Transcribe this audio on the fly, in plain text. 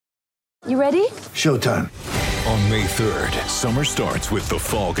You ready? Showtime. On May 3rd, summer starts with The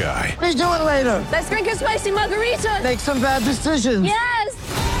Fall Guy. Let's do it later. Let's drink a spicy margarita. Make some bad decisions.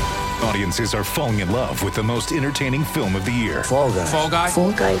 Yes! Audiences are falling in love with the most entertaining film of the year. Fall Guy. Fall Guy?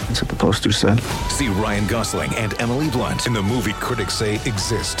 Fall guy. That's what the poster said. See Ryan Gosling and Emily Blunt in the movie critics say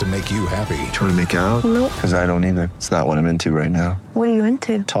exists to make you happy. Trying to make it out? Nope. Because I don't either. It's not what I'm into right now. What are you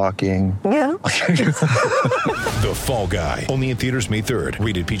into? Talking. Yeah. The Fall Guy. Only in theaters May 3rd.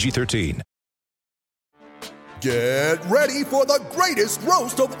 Rated PG-13. Get ready for the greatest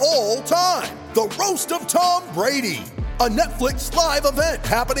roast of all time. The Roast of Tom Brady. A Netflix live event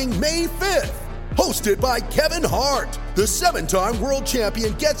happening May 5th. Hosted by Kevin Hart. The 7-time world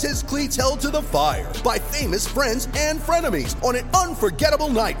champion gets his cleats held to the fire by famous friends and frenemies on an unforgettable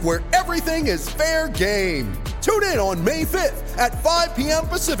night where everything is fair game. Tune in on May 5th at 5 p.m.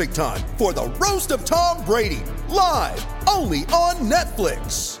 Pacific time for the Roast of Tom Brady. Live only on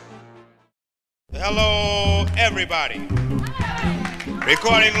Netflix. Hello, everybody.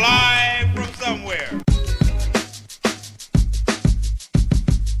 Recording live from somewhere.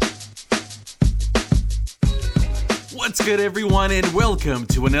 What's good, everyone, and welcome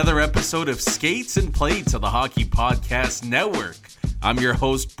to another episode of Skates and Plates of the Hockey Podcast Network. I'm your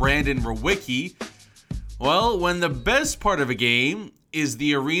host, Brandon Rowicki. Well, when the best part of a game is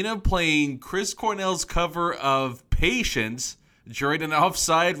the arena playing Chris Cornell's cover of Patience during an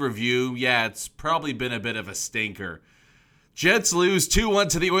offside review, yeah, it's probably been a bit of a stinker. Jets lose 2-1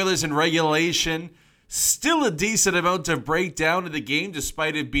 to the Oilers in regulation. Still a decent amount of breakdown in the game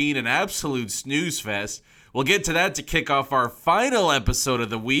despite it being an absolute snooze fest. We'll get to that to kick off our final episode of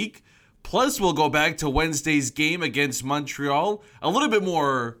the week. Plus, we'll go back to Wednesday's game against Montreal. A little bit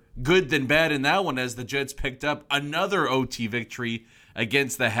more good than bad in that one as the Jets picked up another OT victory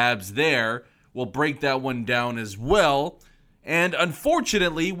against the Habs there. We'll break that one down as well. And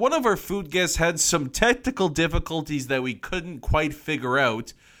unfortunately, one of our food guests had some technical difficulties that we couldn't quite figure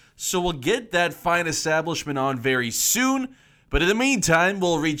out. So we'll get that fine establishment on very soon. But in the meantime,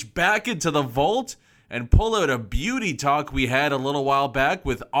 we'll reach back into the vault and pull out a beauty talk we had a little while back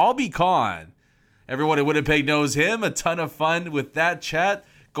with Obby Khan. Everyone in Winnipeg knows him. A ton of fun with that chat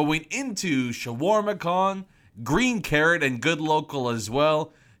going into Shawarma Khan, Green Carrot, and Good Local as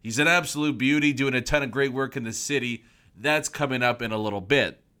well. He's an absolute beauty, doing a ton of great work in the city. That's coming up in a little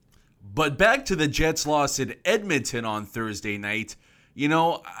bit. But back to the Jets' loss in Edmonton on Thursday night. You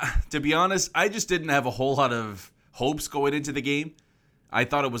know, to be honest, I just didn't have a whole lot of hopes going into the game. I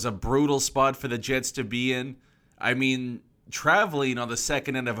thought it was a brutal spot for the Jets to be in. I mean, traveling on the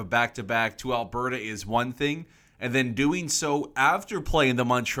second end of a back-to-back to Alberta is one thing, and then doing so after playing the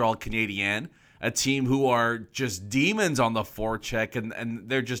Montreal Canadiens, a team who are just demons on the forecheck, and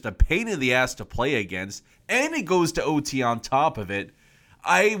they're just a pain in the ass to play against, and it goes to OT on top of it.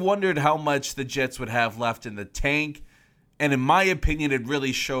 I wondered how much the Jets would have left in the tank, and in my opinion, it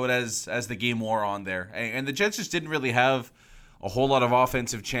really showed as the game wore on there. And the Jets just didn't really have a whole lot of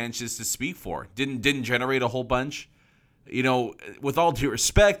offensive chances to speak for. Didn't generate a whole bunch. You know, with all due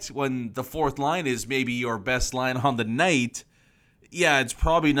respect, when the fourth line is maybe your best line on the night, yeah, it's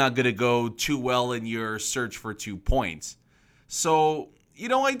probably not going to go too well in your search for 2 points. So, you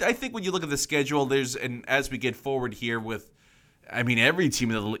know, I think when you look at the schedule, and as we get forward here with, I mean, every team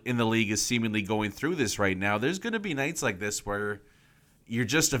in the league is seemingly going through this right now. There's going to be nights like this where you're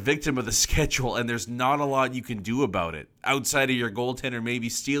just a victim of the schedule and there's not a lot you can do about it outside of your goaltender maybe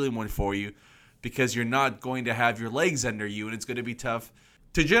stealing one for you because you're not going to have your legs under you, and it's going to be tough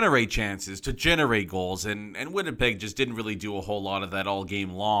to generate chances, to generate goals, and Winnipeg just didn't really do a whole lot of that all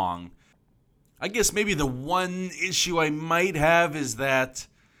game long. I guess maybe the one issue I might have is that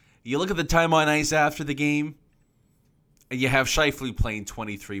you look at the time on ice after the game, and you have Scheifele playing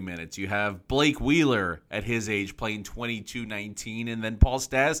 23 minutes. You have Blake Wheeler at his age playing 22-19, and then Paul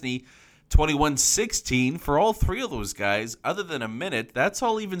Stastny 21-16. For all three of those guys, other than a minute, that's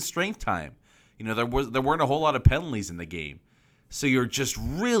all even strength time. You know, there weren't a whole lot of penalties in the game. So you're just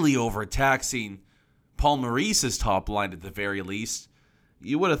really overtaxing Paul Maurice's top line at the very least.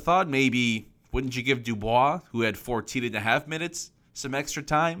 You would have thought maybe, wouldn't you give Dubois, who had 14.5 minutes, some extra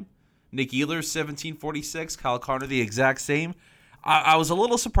time? Nick Ehlers, 17:46. Kyle Connor, the exact same. I was a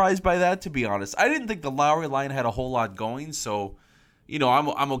little surprised by that, to be honest. I didn't think the Lowry line had a whole lot going, so, you know,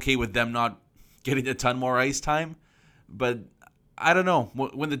 I'm okay with them not getting a ton more ice time. But I don't know.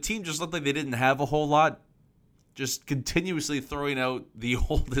 When the team just looked like they didn't have a whole lot, just continuously throwing out the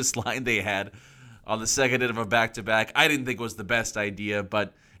oldest line they had on the second end of a back-to-back, I didn't think was the best idea.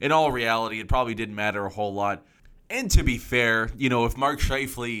 But in all reality, it probably didn't matter a whole lot. And to be fair, you know, if Mark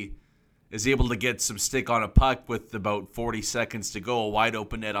Scheifele is able to get some stick on a puck with about 40 seconds to go, a wide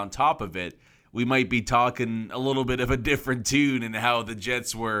open net on top of it, we might be talking a little bit of a different tune in how the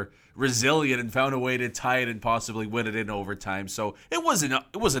Jets were resilient and found a way to tie it and possibly win it in overtime. So it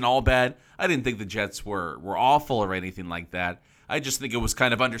wasn't all bad. I didn't think the Jets were awful or anything like that. I just think it was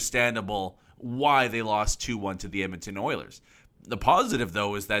kind of understandable why they lost 2-1 to the Edmonton Oilers. The positive,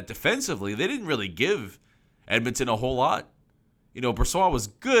 though, is that defensively, they didn't really give Edmonton a whole lot. Brossoit was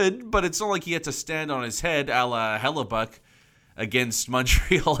good, but it's not like he had to stand on his head a la Hellebuck against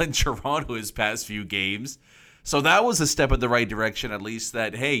Montreal and Toronto his past few games. So that was a step in the right direction, at least,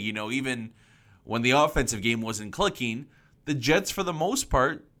 that, hey, even when the offensive game wasn't clicking, the Jets, for the most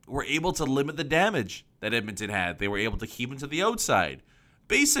part, were able to limit the damage that Edmonton had. They were able to keep him to the outside.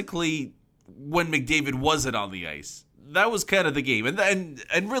 Basically, when McDavid wasn't on the ice. That was kind of the game.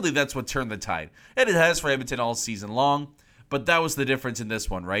 And really, that's what turned the tide. And it has for Edmonton all season long. But that was the difference in this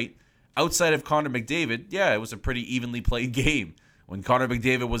one, right? Outside of Connor McDavid, yeah, it was a pretty evenly played game. When Connor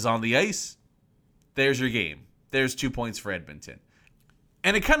McDavid was on the ice, there's your game. There's 2 points for Edmonton.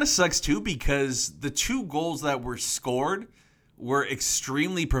 And it kind of sucks, too, because the 2 goals that were scored were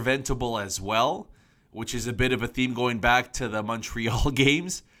extremely preventable as well, which is a bit of a theme going back to the Montreal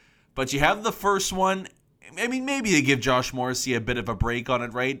games. But you have the first one. I mean, maybe they give Josh Morrissey a bit of a break on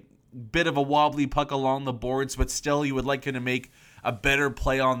it, right? Bit of a wobbly puck along the boards, but still you would like him to make a better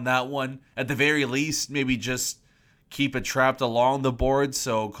play on that one. At the very least, maybe just keep it trapped along the board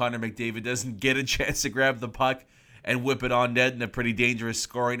so Connor McDavid doesn't get a chance to grab the puck and whip it on net in a pretty dangerous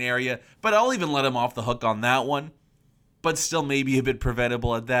scoring area. But I'll even let him off the hook on that one. But still maybe a bit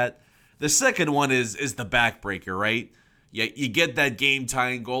preventable at that. The second one is the backbreaker, right? Yeah, you get that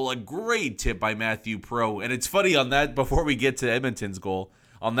game-tying goal, a great tip by Matthew Perreault. And it's funny on that, before we get to Edmonton's goal,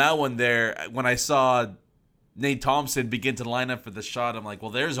 on that one there, when I saw Nate Thompson begin to line up for the shot, I'm like, well,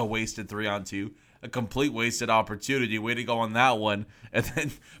 there's a wasted 3-on-2, a complete wasted opportunity. Way to go on that one. And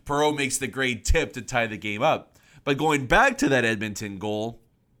then Perreault makes the great tip to tie the game up. But going back to that Edmonton goal,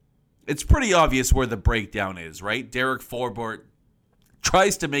 it's pretty obvious where the breakdown is, right? Derek Forbort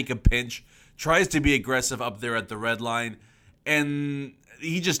tries to make a pinch, tries to be aggressive up there at the red line, and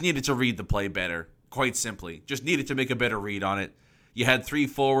he just needed to read the play better, quite simply. Just needed to make a better read on it. You had 3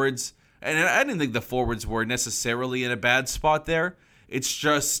 forwards, and I didn't think the forwards were necessarily in a bad spot there. It's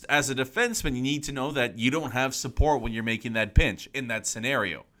just, as a defenseman, you need to know that you don't have support when you're making that pinch in that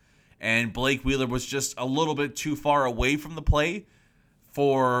scenario. And Blake Wheeler was just a little bit too far away from the play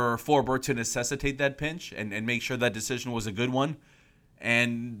for Forbort to necessitate that pinch and make sure that decision was a good one.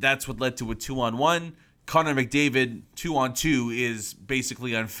 And that's what led to a 2-on-1. Connor McDavid 2-on-2 is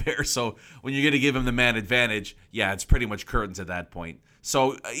basically unfair. So when you're going to give him the man advantage, yeah, it's pretty much curtains at that point.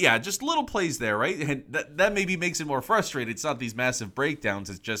 So yeah, just little plays there, right? And that maybe makes it more frustrating. It's not these massive breakdowns.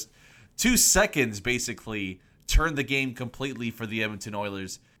 It's just 2 seconds basically turned the game completely for the Edmonton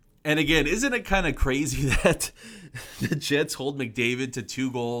Oilers. And again, isn't it kind of crazy that the Jets hold McDavid to 2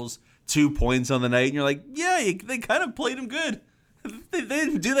 goals, 2 points on the night? And you're like, yeah, they kind of played him good. They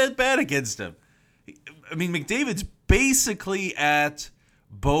didn't do that bad against him. I mean, McDavid's basically at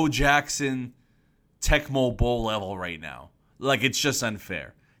Bo Jackson, Tecmo Bowl level right now. Like, it's just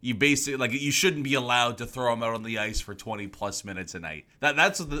unfair. You shouldn't be allowed to throw him out on the ice for 20 plus minutes a night.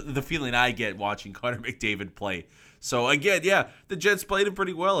 That's the feeling I get watching Connor McDavid play. So again, yeah, the Jets played him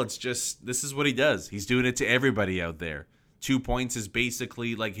pretty well. It's just, this is what he does. He's doing it to everybody out there. 2 points is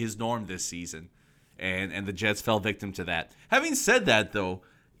basically like his norm this season. And the Jets fell victim to that. Having said that, though,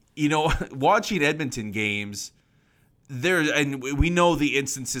 watching Edmonton games, and we know the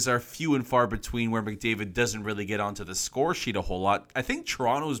instances are few and far between where McDavid doesn't really get onto the score sheet a whole lot. I think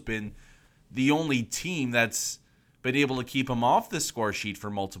Toronto's been the only team that's been able to keep him off the score sheet for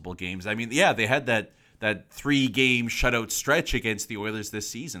multiple games. I mean, yeah, they had that 3-game shutout stretch against the Oilers this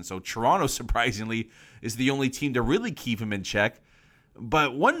season. So Toronto, surprisingly, is the only team to really keep him in check.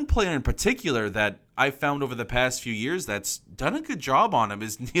 But one player in particular that I found over the past few years that's done a good job on him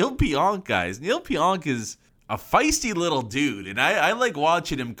is Neil Pionk, guys. Neil Pionk is a feisty little dude, and I like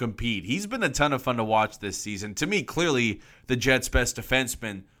watching him compete. He's been a ton of fun to watch this season. To me, clearly the Jets' best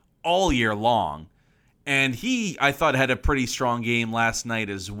defenseman all year long. And he, I thought, had a pretty strong game last night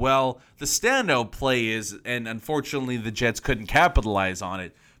as well. The standout play is, and unfortunately the Jets couldn't capitalize on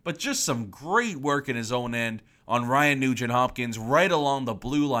it, but just some great work in his own end on Ryan Nugent-Hopkins right along the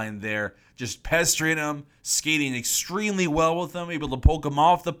blue line there, just pestering him, skating extremely well with him, able to poke him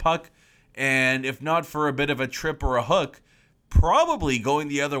off the puck, and if not for a bit of a trip or a hook, probably going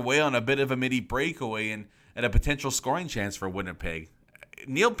the other way on a bit of a midi breakaway and a potential scoring chance for Winnipeg.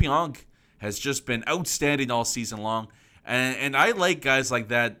 Neil Pionk has just been outstanding all season long, And I like guys like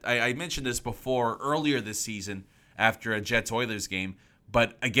that. I mentioned this before earlier this season after a Jets-Oilers game.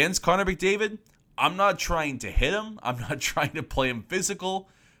 But against Connor McDavid, I'm not trying to hit him. I'm not trying to play him physical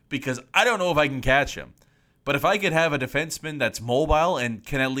because I don't know if I can catch him. But if I could have a defenseman that's mobile and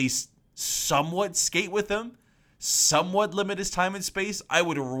can at least somewhat skate with him, somewhat limit his time and space, I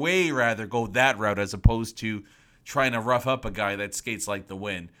would way rather go that route as opposed to trying to rough up a guy that skates like the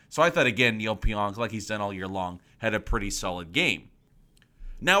wind. So I thought, again, Neil Pionk, like he's done all year long, had a pretty solid game.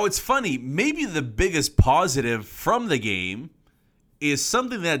 Now, it's funny, maybe the biggest positive from the game is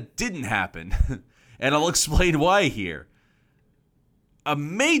something that didn't happen, and I'll explain why here. A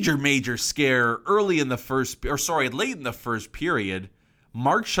major scare late in the first period.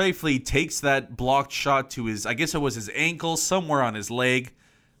 Mark Scheifele takes that blocked shot to his, I guess it was his ankle, somewhere on his leg,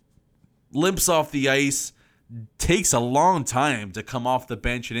 limps off the ice, takes a long time to come off the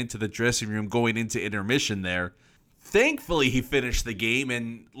bench and into the dressing room going into intermission there. Thankfully, he finished the game,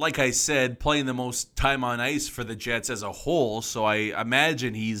 and like I said, playing the most time on ice for the Jets as a whole, so I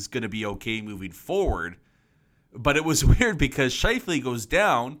imagine he's going to be okay moving forward. But it was weird because Scheifele goes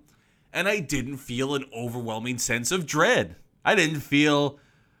down, and I didn't feel an overwhelming sense of dread. I didn't feel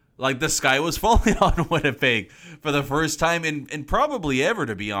like the sky was falling on Winnipeg for the first time in probably ever,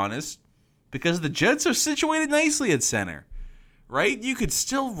 to be honest, because the Jets are situated nicely at center, right? You could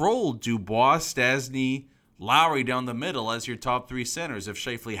still roll Dubois, Stastny, Lowry down the middle as your top three centers if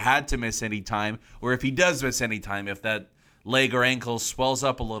Scheifele had to miss any time, or if he does miss any time, if that leg or ankle swells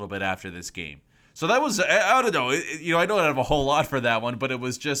up a little bit after this game. So that was, I don't know, I don't have a whole lot for that one, but it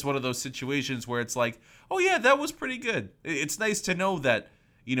was just one of those situations where it's like, oh yeah, that was pretty good. It's nice to know that,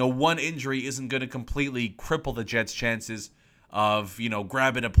 one injury isn't going to completely cripple the Jets' chances of,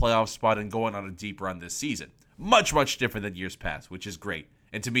 grabbing a playoff spot and going on a deep run this season. Much different than years past, which is great.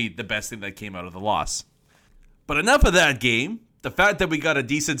 And to me, the best thing that came out of the loss. But enough of that game. The fact that we got a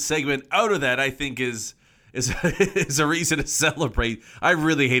decent segment out of that, I think, is a reason to celebrate. I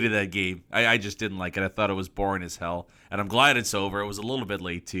really hated that game. I just didn't like it. I thought it was boring as hell. And I'm glad it's over. It was a little bit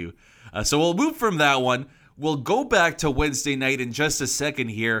late, too. So we'll move from that one. We'll go back to Wednesday night in just a second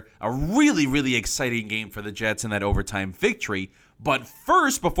here. A really exciting game for the Jets in that overtime victory. But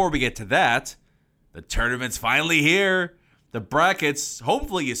first, before we get to that, the tournament's finally here. The brackets,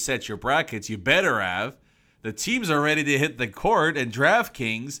 hopefully you set your brackets. You better have. The teams are ready to hit the court, and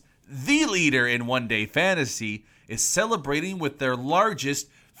DraftKings, the leader in one-day fantasy, is celebrating with their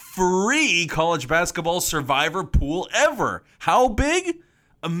largest free college basketball survivor pool ever. How big?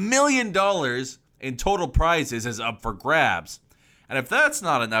 $1 million in total prizes is up for grabs. And if that's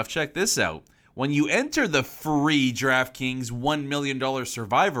not enough, check this out. When you enter the free DraftKings $1 million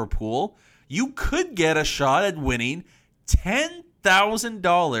survivor pool, you could get a shot at winning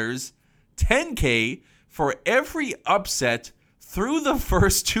 $10,000, $10K, for every upset through the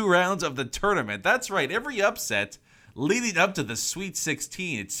first two rounds of the tournament. That's right, every upset leading up to the Sweet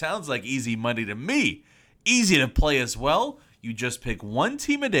 16. It sounds like easy money to me. Easy to play as well. You just pick one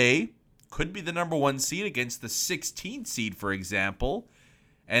team a day, could be the number 1 seed against the 16th seed, for example.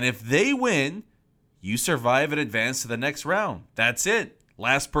 And if they win, you survive and advance to the next round. That's it.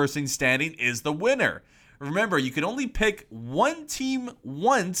 Last person standing is the winner. Remember, you can only pick one team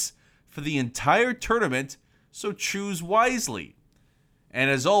once for the entire tournament, so choose wisely. And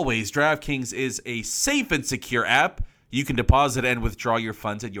as always, DraftKings is a safe and secure app. You can deposit and withdraw your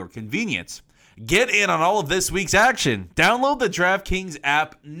funds at your convenience. Get in on all of this week's action. Download the DraftKings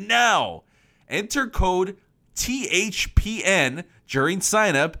app now. Enter code THPN during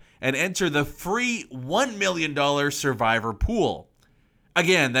signup and enter the free $1 million survivor pool.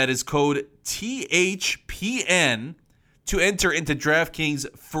 Again, that is code THPN to enter into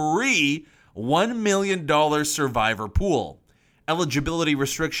DraftKings' free $1 million survivor pool. Eligibility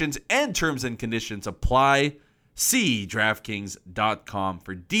restrictions and terms and conditions apply. See DraftKings.com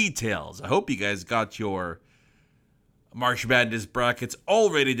for details. I hope you guys got your March Madness brackets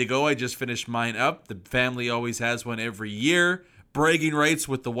all ready to go. I just finished mine up. The family always has one every year. Bragging rights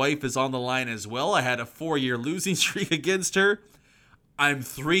with the wife is on the line as well. I had a 4-year losing streak against her. I'm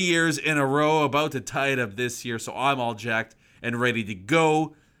 3 years in a row, about to tie it up this year, so I'm all jacked and ready to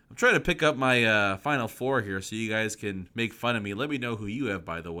go. I'm trying to pick up my Final Four here so you guys can make fun of me. Let me know who you have,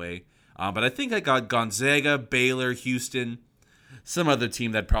 by the way. But I think I got Gonzaga, Baylor, Houston, some other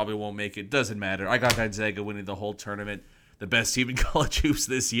team that probably won't make it. Doesn't matter. I got Gonzaga winning the whole tournament, the best team in college hoops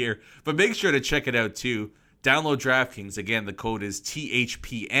this year. But make sure to check it out, too. Download DraftKings. Again, the code is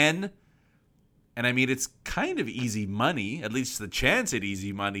THPN. And I mean, it's kind of easy money, at least the chance at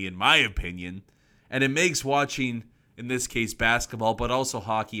easy money, in my opinion. And it makes watching in this case basketball, but also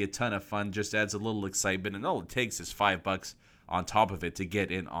hockey, a ton of fun, just adds a little excitement, and all it takes is $5 on top of it to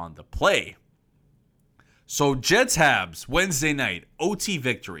get in on the play. So Jets-Habs, Wednesday night, OT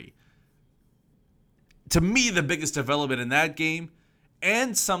victory. To me, the biggest development in that game,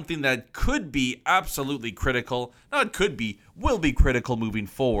 and something that could be absolutely critical, not could be, will be critical moving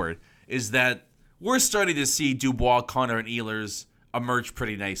forward, is that we're starting to see Dubois, Connor, and Ehlers emerge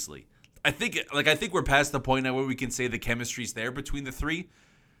pretty nicely. I think we're past the point now where we can say the chemistry's there between the three.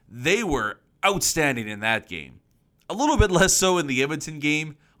 They were outstanding in that game. A little bit less so in the Edmonton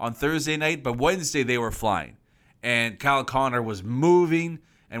game on Thursday night, but Wednesday they were flying. And Kyle Connor was moving,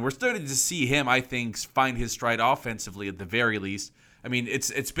 and we're starting to see him, I think, find his stride offensively at the very least. I mean,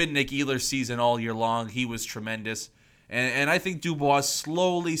 it's been Nick Ehlers' season all year long. He was tremendous. And I think Dubois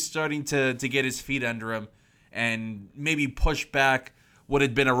slowly starting to get his feet under him and maybe push back what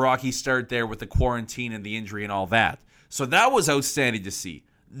had been a rocky start there with the quarantine and the injury and all that. So that was outstanding to see.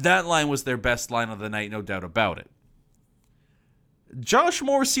 That line was their best line of the night, no doubt about it. Josh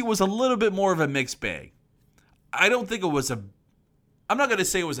Morrissey was a little bit more of a mixed bag. I don't think it was I'm not going to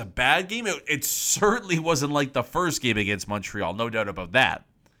say it was a bad game. It certainly wasn't like the first game against Montreal, no doubt about that.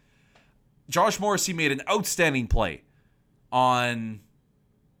 Josh Morrissey made an outstanding play on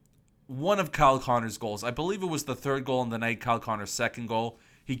one of Kyle Connor's goals. I believe it was the third goal in the night, Kyle Connor's second goal.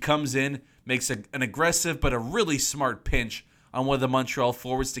 He comes in, makes an aggressive but a really smart pinch on one of the Montreal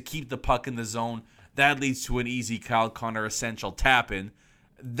forwards to keep the puck in the zone. That leads to an easy Kyle Connor essential tap-in.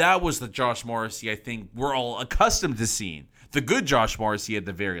 That was the Josh Morrissey I think we're all accustomed to seeing. The good Josh Morrissey at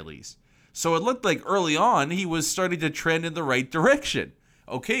the very least. So it looked like early on he was starting to trend in the right direction.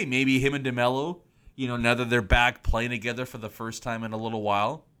 Okay, maybe him and DeMello, now that they're back playing together for the first time in a little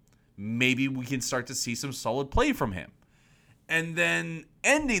while, maybe we can start to see some solid play from him. And then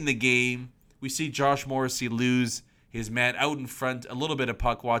ending the game, we see Josh Morrissey lose his man out in front, a little bit of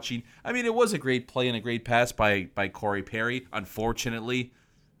puck watching. I mean, it was a great play and a great pass by Corey Perry. Unfortunately,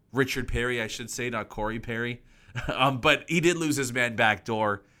 Richard Perry, I should say, not Corey Perry. But he did lose his man back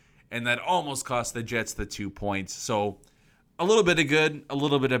door, and that almost cost the Jets the 2 points. So a little bit of good, a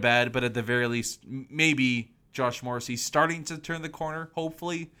little bit of bad, but at the very least, maybe Josh Morrissey starting to turn the corner,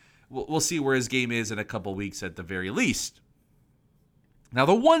 hopefully. We'll see where his game is in a couple weeks at the very least. Now,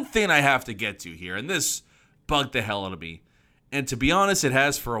 the one thing I have to get to here, and this bugged the hell out of me, and to be honest, it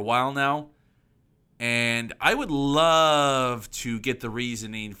has for a while now, and I would love to get the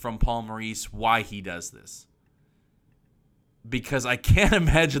reasoning from Paul Maurice why he does this. Because I can't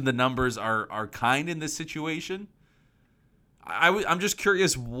imagine the numbers are kind in this situation. I'm just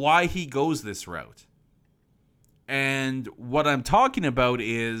curious why he goes this route. And what I'm talking about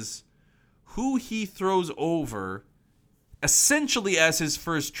is who he throws over essentially as his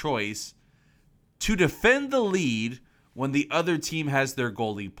first choice to defend the lead when the other team has their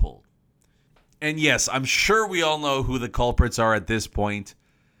goalie pulled. And yes, I'm sure we all know who the culprits are at this point,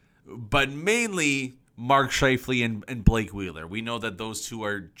 but mainly Mark Scheifele and Blake Wheeler. We know that those two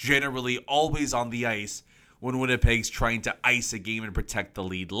are generally always on the ice when Winnipeg's trying to ice a game and protect the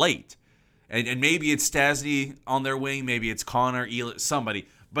lead late. And maybe it's Stastny on their wing, maybe it's Connor, Ehlers, somebody.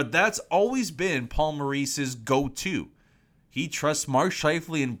 But that's always been Paul Maurice's go-to. He trusts Mark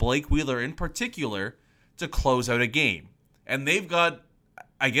Scheifele and Blake Wheeler in particular to close out a game. And they've got,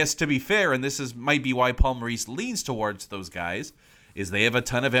 I guess to be fair, and might be why Paul Maurice leans towards those guys, is they have a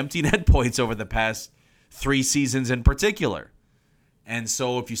ton of empty net points over the past 3 seasons in particular. And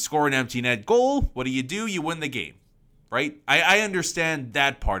so if you score an empty net goal, what do? You win the game, right? I understand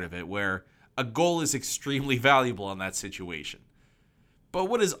that part of it, where a goal is extremely valuable in that situation. But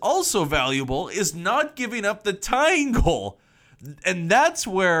what is also valuable is not giving up the tying goal. And that's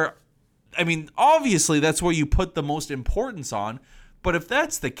where, I mean, obviously that's where you put the most importance on. But if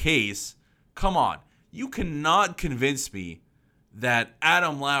that's the case, come on. You cannot convince me that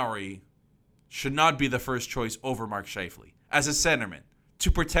Adam Lowry should not be the first choice over Mark Scheifele as a centerman to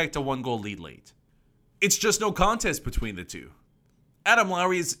protect a 1-goal lead late. It's just no contest between the two. Adam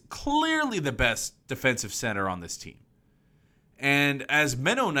Lowry is clearly the best defensive center on this team. And as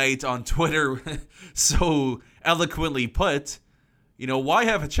Mennonite on Twitter so eloquently put, why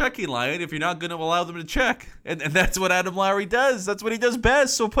have a checking line if you're not going to allow them to check? And that's what Adam Lowry does. That's what he does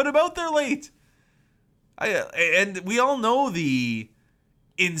best. So put him out there late. And we all know the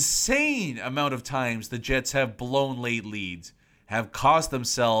insane amount of times the Jets have blown late leads, have cost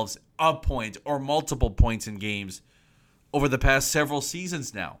themselves a point or multiple points in games over the past several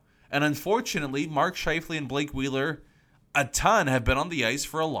seasons now. And unfortunately, Mark Scheifele and Blake Wheeler a ton have been on the ice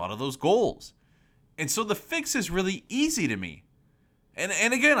for a lot of those goals. And so the fix is really easy to me.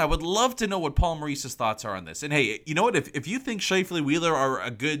 And again, I would love to know what Paul Maurice's thoughts are on this. And hey, you know what? If you think Scheifele Wheeler are a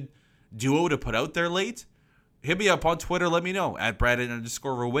good duo to put out there late, hit me up on Twitter. Let me know at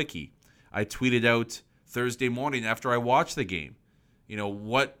Brandon_Rowicki. I tweeted out Thursday morning after I watched the game. You know,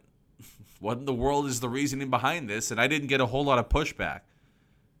 what in the world is the reasoning behind this? And I didn't get a whole lot of pushback.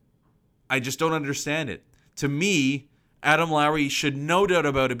 I just don't understand it. To me, Adam Lowry should no doubt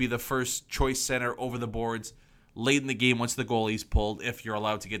about it be the first choice center over the boards late in the game once the goalie's pulled, if you're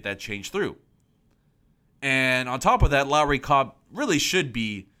allowed to get that change through. And on top of that, Lowry Copp really should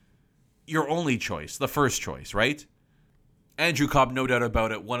be your only choice, the first choice, right? Andrew Copp, no doubt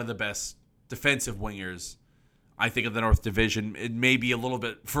about it, one of the best defensive wingers, I think, of the North Division. It may be a little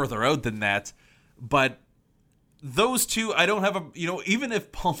bit further out than that, but those two, I don't have even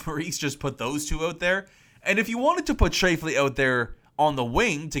if Paul Maurice just put those two out there, and if you wanted to put Scheifele out there on the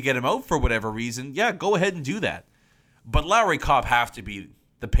wing to get him out for whatever reason, yeah, go ahead and do that. But Lowry Copp have to be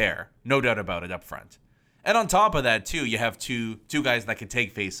the pair, no doubt about it, up front. And on top of that, too, you have two guys that can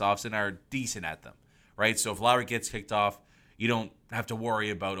take faceoffs and are decent at them, right? So if Lowry gets kicked off, you don't have to worry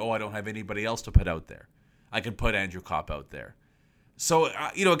about, I don't have anybody else to put out there. I could put Andrew Copp out there. So,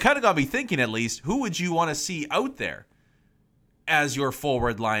 it kind of got me thinking, at least, who would you want to see out there as your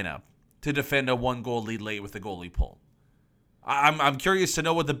forward lineup to defend a one-goal lead late with the goalie pull? I'm curious to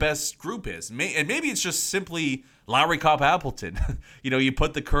know what the best group is. And maybe it's just simply Lowry Copp Appleton. You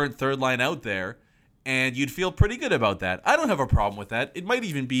put the current third line out there, and you'd feel pretty good about that. I don't have a problem with that. It might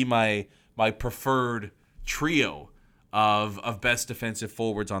even be my preferred trio of best defensive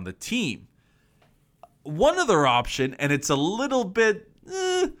forwards on the team. One other option, and it's a little bit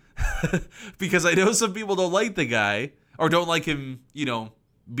because I know some people don't like the guy or don't like him,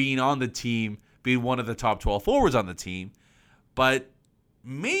 being on the team, being one of the top 12 forwards on the team. But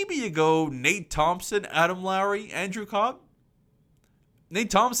maybe you go Nate Thompson, Adam Lowry, Andrew Copp. Nate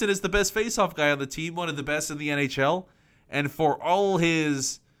Thompson is the best faceoff guy on the team, one of the best in the NHL. And for all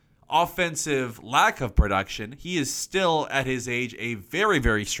his offensive lack of production, he is still, at his age, a very,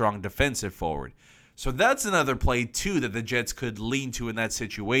 very strong defensive forward. So that's another play, too, that the Jets could lean to in that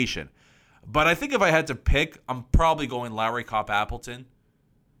situation. But I think if I had to pick, I'm probably going Lowry Copp Appleton.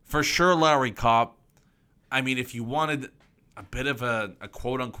 For sure, Lowry Copp. I mean, if you wanted a bit of a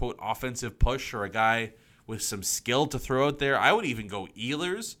quote-unquote offensive push or a guy with some skill to throw out there, I would even go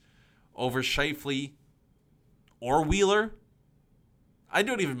Ehlers over Scheifele or Wheeler. I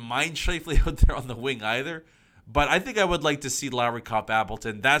don't even mind Scheifele out there on the wing either, but I think I would like to see Lowry Copp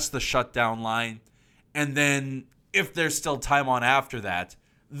Appleton. That's the shutdown line. And then if there's still time on after that,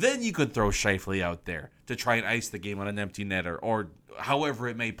 then you could throw Scheifele out there to try and ice the game on an empty netter or however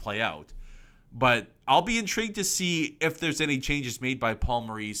it may play out. But I'll be intrigued to see if there's any changes made by Paul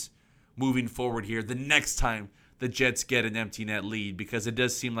Maurice moving forward here the next time the Jets get an empty net lead, because it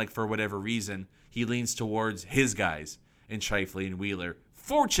does seem like for whatever reason he leans towards his guys in Scheifele and Wheeler.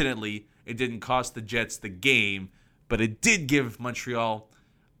 Fortunately, it didn't cost the Jets the game, but it did give Montreal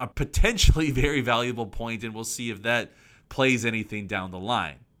a potentially very valuable point, and we'll see if that plays anything down the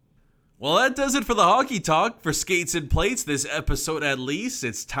line. Well, that does it for the hockey talk for Skates and Plates this episode at least.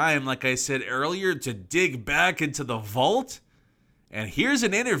 It's time, like I said earlier, to dig back into the vault. And here's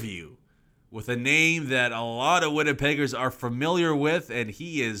an interview with a name that a lot of Winnipeggers are familiar with, and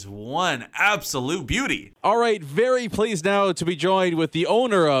he is one absolute beauty. All right, very pleased now to be joined with the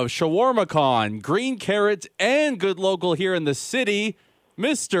owner of ShawarmaCon, Green Carrot, and good local here in the city,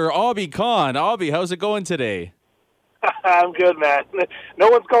 Mr. Obby Khan. Obby, how's it going today? I'm good, man. No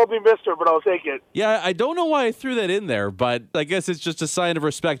one's called me mister, but I'll take it. Yeah, I don't know why I threw that in there, but I guess it's just a sign of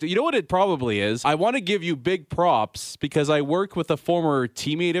respect. You know what it probably is? I want to give you big props because I work with a former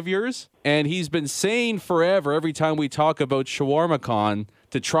teammate of yours, and he's been saying forever, every time we talk about ShawarmaCon,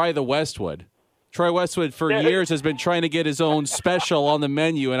 to try the Westwood. Troy Westwood for years has been trying to get his own special on the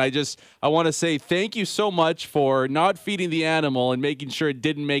menu, and I want to say thank you so much for not feeding the animal and making sure it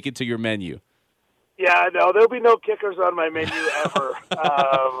didn't make it to your menu. Yeah, no, there'll be no kickers on my menu ever.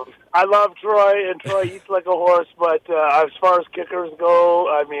 I love Troy, and Troy eats like a horse, but as far as kickers go,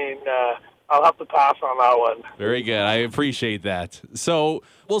 I mean, I'll have to pass on that one. Very good. I appreciate that. So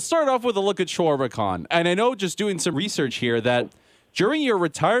we'll start off with a look at ShawarmaCon. And I know, just doing some research here, that during your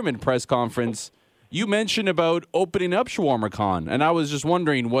retirement press conference, you mentioned about opening up ShawarmaCon. And I was just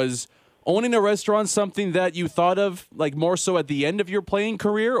wondering, was owning a restaurant something that you thought of, like, more so at the end of your playing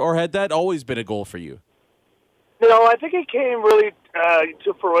career, or had that always been a goal for you? No, I think it came really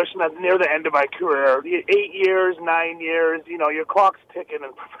to fruition at near the end of my career. 8 years, 9 years, your clock's ticking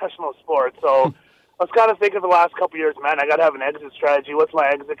in professional sports. So I was kind of thinking the last couple of years, man, I got to have an exit strategy. What's my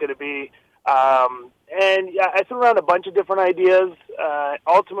exit going to be? And I threw around a bunch of different ideas.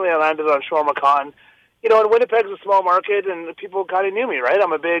 Ultimately, I landed on Shawarma Khan. You know, and Winnipeg's a small market, and people kind of knew me, right?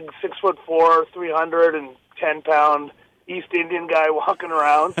 I'm a big 6'4", 310-pound East Indian guy walking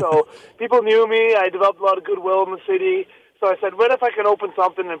around. So people knew me. I developed a lot of goodwill in the city. So I said, what if I can open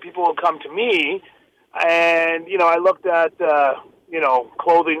something and people will come to me? And, you know, I looked at,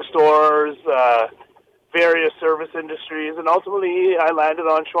 clothing stores, various service industries, and ultimately I landed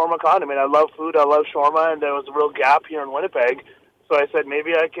on Shawarma Khan. I mean, I love food, I love shawarma, and there was a real gap here in Winnipeg. So I said,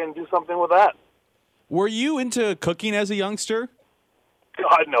 maybe I can do something with that. Were you into cooking as a youngster?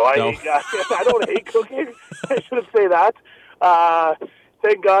 God, no. I don't hate cooking. I shouldn't say that.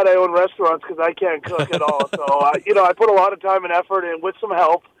 Thank God I own restaurants because I can't cook at all. So, I put a lot of time and effort in with some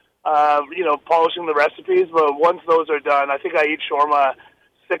help, polishing the recipes. But once those are done, I think I eat shawarma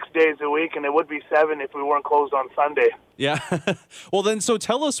 6 days a week, and it would be 7 if we weren't closed on Sunday. Yeah. Well, then, so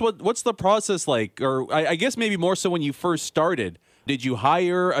tell us what's the process like? Or I guess maybe more so when you first started. Did you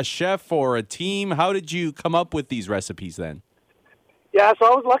hire a chef or a team? How did you come up with these recipes then? Yeah, so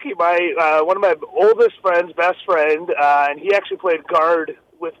I was lucky. One of my oldest friends, best friend, and he actually played guard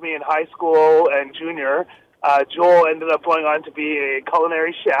with me in high school and junior. Joel ended up going on to be a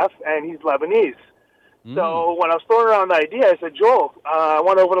culinary chef, and he's Lebanese. So when I was throwing around the idea, I said, Joel, I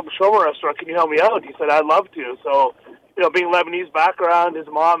want to open up a shawarma restaurant. Can you help me out? He said, I'd love to. So, being Lebanese background, his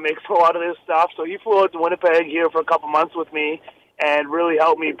mom makes a lot of this stuff. So he flew out to Winnipeg here for a couple months with me and really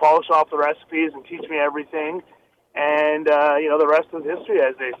helped me polish off the recipes and teach me everything. And, the rest is history,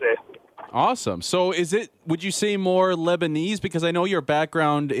 as they say. Awesome. So would you say more Lebanese? Because I know your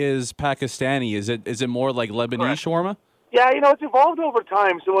background is Pakistani. Is it more like Lebanese Correct. shawarma? Yeah, it's evolved over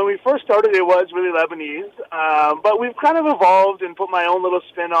time. So when we first started, it was really Lebanese. But we've kind of evolved and put my own little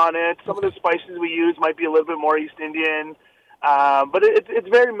spin on it. Some of the spices we use might be a little bit more East Indian. But it's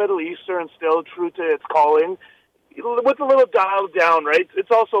very Middle Eastern still, true to its calling. With a little dialed down, right?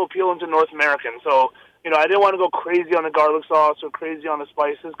 It's also appealing to North American. So, I didn't want to go crazy on the garlic sauce or crazy on the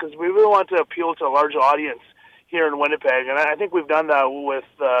spices because we really want to appeal to a large audience here in Winnipeg. And I think we've done that with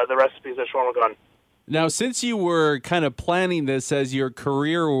the recipes at Shawarma Khan. Now, since you were kind of planning this as your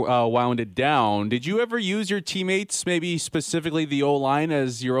career wounded down, did you ever use your teammates, maybe specifically the O-line,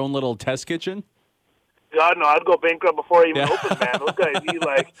 as your own little test kitchen? God, no, I'd go bankrupt before I even opened, man. Those guys eat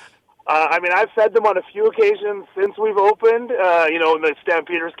like... I've fed them on a few occasions since we've opened. When the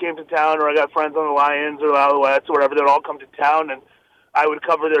Stampeders came to town, or I got friends on the Lions or the Alouettes or whatever, they'd all come to town, and I would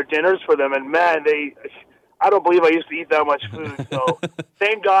cover their dinners for them. And, man, I don't believe I used to eat that much food. So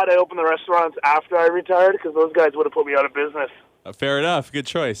thank God I opened the restaurants after I retired because those guys would have put me out of business. Fair enough. Good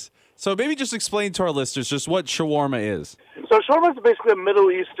choice. So maybe just explain to our listeners just what shawarma is. So shawarma is basically a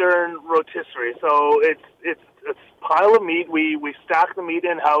Middle Eastern rotisserie. So it's a pile of meat. We stack the meat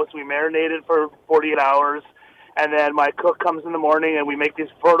in-house. We marinate it for 48 hours. And then my cook comes in the morning and we make these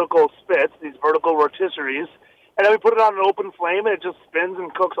vertical spits, these vertical rotisseries. And then we put it on an open flame and it just spins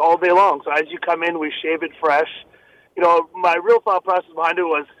and cooks all day long. So as you come in, we shave it fresh. My real thought process behind it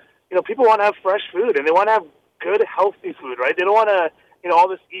was, people want to have fresh food and they want to have good, healthy food, right? They don't want to, all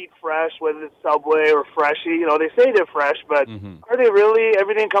this eat fresh, whether it's Subway or Freshie. They say they're fresh, but are they really?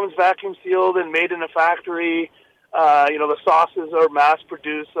 Everything comes vacuum sealed and made in a factory. The sauces are mass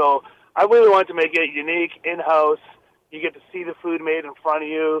produced. So I really wanted to make it unique, in-house. You get to see the food made in front of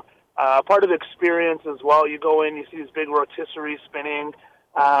you. Part of the experience as well. You go in, you see these big rotisseries spinning.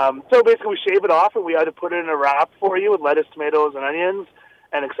 So basically we shave it off and we either put it in a wrap for you with lettuce, tomatoes, and onions,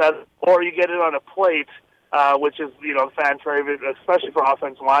 and etc. Or you get it on a plate, which is, the fan favorite, especially for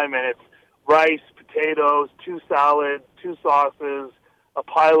offensive linemen. It's rice, potatoes, 2 salads, 2 sauces, a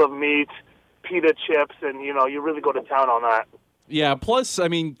pile of meat, pita chips, and, you really go to town on that. Yeah, plus,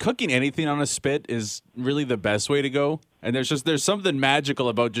 cooking anything on a spit is really the best way to go. And there's something magical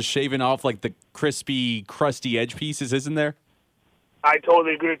about just shaving off, like, the crispy, crusty edge pieces, isn't there? I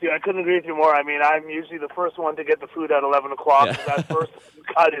totally agree with you. I couldn't agree with you more. I'm usually the first one to get the food at 11 o'clock. Yeah. That first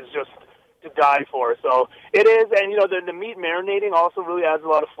cut is just to die for. So it is, and, the meat marinating also really adds a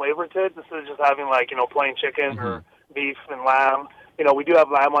lot of flavor to it, instead of just having, plain chicken or beef and lamb. We do have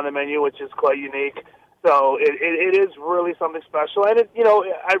lamb on the menu, which is quite unique. So it is really something special. And,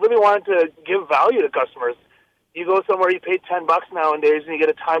 I really wanted to give value to customers. You go somewhere, you pay $10 nowadays, and you get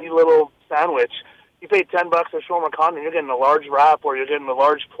a tiny little sandwich. You pay $10 at Shawarma Khan, and you're getting a large wrap, or you're getting a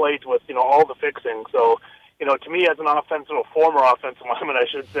large plate with, all the fixings. So, to me as an former offensive lineman, I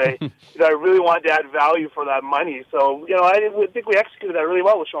should say, I really wanted to add value for that money. So, I think we executed that really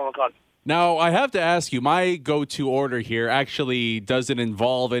well with Sean McCon. Now, I have to ask you, my go-to order here actually doesn't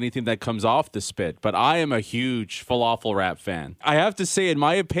involve anything that comes off the spit, but I am a huge falafel wrap fan. I have to say, in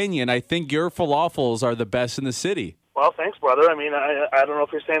my opinion, I think your falafels are the best in the city. Well, thanks, brother. I mean, I don't know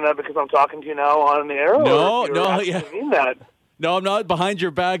if you're saying that because I'm talking to you now on the air. No, or if you yeah. mean that. No, I'm not behind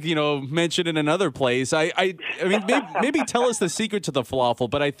your back, mentioned in another place. I mean, maybe tell us the secret to the falafel,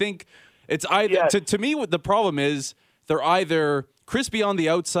 but I think it's either, Yes. to me, what the problem is, they're either crispy on the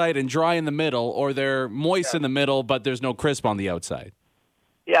outside and dry in the middle, or they're moist in the middle, but there's no crisp on the outside.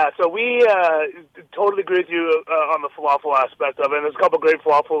 Yeah, so we totally agree with you on the falafel aspect of it. And there's a couple of great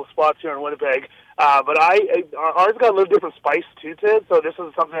falafel spots here in Winnipeg. But ours got a little different spice to it. So this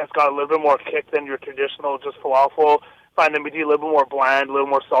is something that's got a little bit more kick than your traditional just falafel. Find them to be a little bit more bland, a little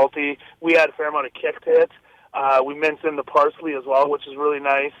more salty. We had a fair amount of kick to it. We minced in the parsley as well, which is really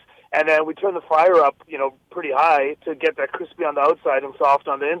nice. And then we turn the fryer up, pretty high to get that crispy on the outside and soft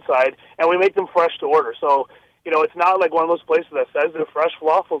on the inside. And we make them fresh to order. So, it's not like one of those places that says they're fresh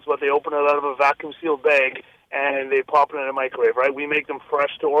falafels, but they open it out of a vacuum-sealed bag and they pop it in a microwave, right? We make them fresh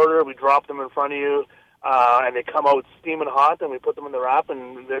to order. We drop them in front of you, and they come out steaming hot, and we put them in the wrap,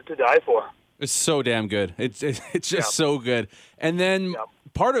 and they're to die for. It's so damn good. It's just so good. And then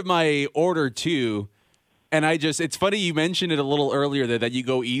part of my order, too, and it's funny you mentioned it a little earlier that you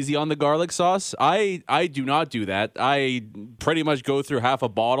go easy on the garlic sauce. I do not do that. I pretty much go through half a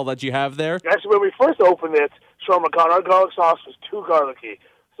bottle that you have there. Actually, when we first opened it, Sean McCon, our garlic sauce was too garlicky.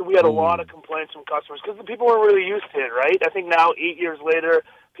 So we had a lot of complaints from customers because the people weren't really used to it, right? I think now, 8 years later,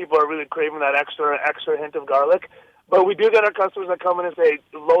 people are really craving that extra hint of garlic. But we do get our customers that come in and say,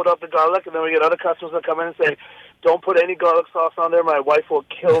 load up the garlic, and then we get other customers that come in and say, don't put any garlic sauce on there. My wife will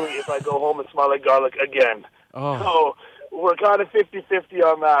kill me if I go home and smell like garlic again. So we're kind of 50-50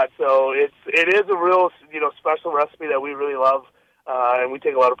 on that. So it is a real special recipe that we really love, and we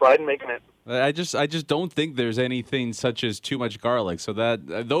take a lot of pride in making it. I just don't think there's anything such as too much garlic. So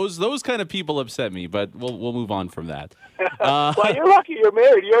that those kind of people upset me. But we'll move on from that. Well, you're lucky. You're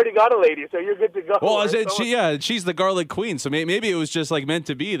married. You already got a lady, so you're good to go. Well, right? she's the garlic queen. So maybe it was just like meant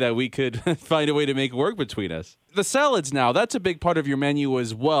to be that we could find a way to make it work between us. The salads now, that's a big part of your menu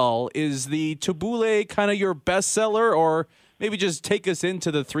as well. Is the tabbouleh kind of your best seller, or maybe just take us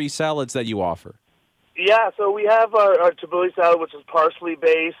into the 3 salads that you offer? Yeah, so we have our tabbouleh salad, which is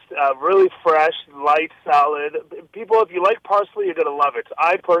parsley-based, really fresh, light salad. People, if you like parsley, you're going to love it.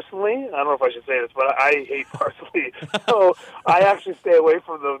 I personally, I don't know if I should say this, but I hate parsley. So I actually stay away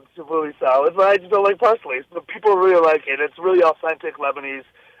from the tabbouleh salad, but I just don't like parsley. So people really like it. It's really authentic Lebanese.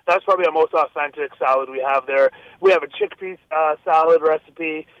 That's probably our most authentic salad we have there. We have a chickpea salad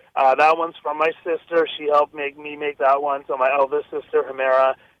recipe. That one's from my sister. She helped me make that one. So my eldest sister,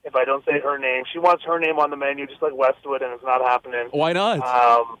 Hamera, if I don't say her name, she wants her name on the menu just like Westwood, and it's not happening. Why not?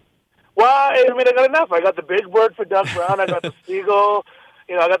 Well, I got enough. I got the Big Bird for Doug Brown. I got the Seagull.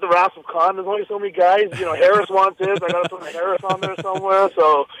 I got the Wrath of Khan. There's only so many guys. Harris wants his. I got to put Harris on there somewhere.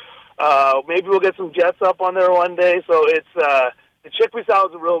 So maybe we'll get some Jets up on there one day. So it's the chickpea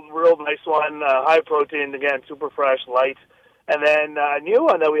salad's a real nice one. High protein, again, super fresh, light. And then a new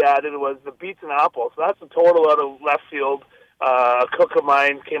one that we added was the beets and apples. So that's a total out of left field. A cook of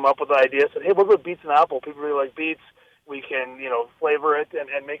mine came up with the idea, said, hey, what about beets and apple? People really like beets. We can, flavor it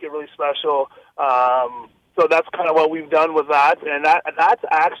and make it really special. So that's kind of what we've done with that. And that's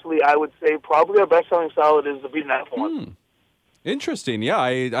actually, I would say, probably our best-selling salad is the beet and apple one. Interesting. Yeah,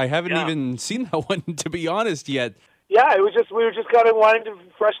 I haven't even seen that one, to be honest, yet. Yeah, we were just kind of wanting to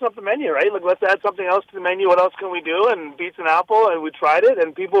freshen up the menu, right? Like, let's add something else to the menu. What else can we do? And beets and apple, and we tried it,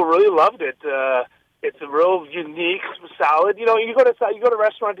 and people really loved it. It's a real unique salad. You go to a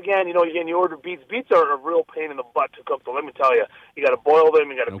restaurant again. You order beets. Beets are a real pain in the butt to cook. But let me tell you, you got to boil them,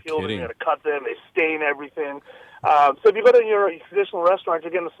 you got to peel them, you got to cut them. They stain everything. So if you go to your traditional restaurant,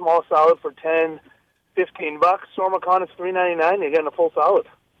 you're getting a small salad for $10, $15. Sean McCon, it's $3.99. You're getting a full salad.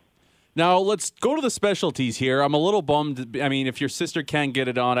 Now, let's go to the specialties here. I'm a little bummed. I mean, if your sister can't get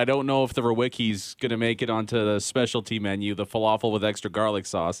it on, I don't know if the Rawicki's going to make it onto the specialty menu, the falafel with extra garlic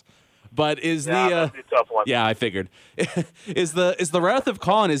sauce. But that'd be a tough one. Yeah, I figured. Is the Wrath of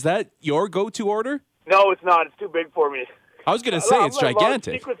Khan, is that your go-to order? No, it's not. It's too big for me. I was going to say it's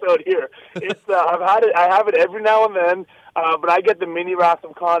gigantic. Secrets out here. It's I have it every now and then, but I get the mini Wrath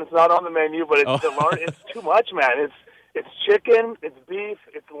of Khan. It's not on the menu, but it's too much, man. It's chicken, it's beef,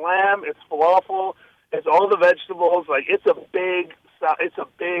 it's lamb, it's falafel, it's all the vegetables. Like, it's a big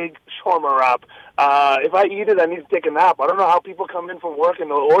shawarma wrap. If I eat it, I need to take a nap. I don't know how people come in from work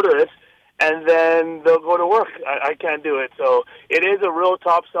and they'll order it, and then they'll go to work. I can't do it. So it is a real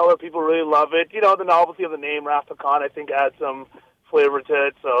top seller. People really love it. You know, the novelty of the name, Wrath Pecan, I think adds some flavor to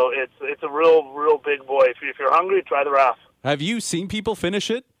it. So it's a real big boy. If you're hungry, try the Wrath. Have you seen people finish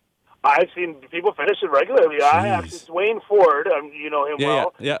it? I've seen people finish it regularly. Jeez. I actually, Dwayne Ford, you know him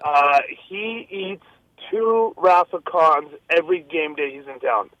well. Yeah. He eats 2 Wrath Pecans every game day he's in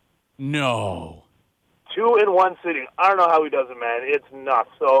town. No. 2 in one sitting. I don't know how he does it, man. It's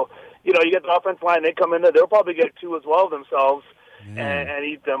nuts. So, you know, you get the offensive line, they come in there, they'll probably get 2 as well themselves and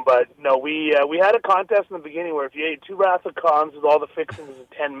eat them. But, no, we had a contest in the beginning where if you ate 2 Wrath Pecans with all the fixings in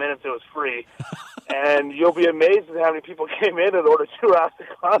 10 minutes, it was free. And you'll be amazed at how many people came in and ordered 2 Wrath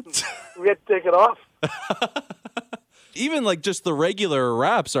Pecans. We had to take it off. Even like just the regular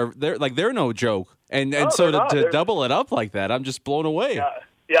wraps they're no joke. And so to double it up like that, I'm just blown away.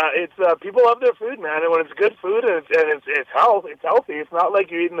 Yeah, it's people love their food, man. And when it's good food and it's healthy. It's not like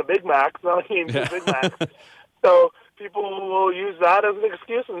you're eating the Big Mac. It's not like you're eating the Big Mac. So people will use that as an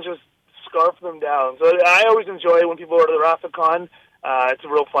excuse and just scarf them down. So I always enjoy when people order the Wrath Pecan. It's a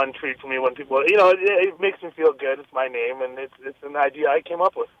real fun treat for me when people, you know, it makes me feel good. It's my name, and it's an idea I came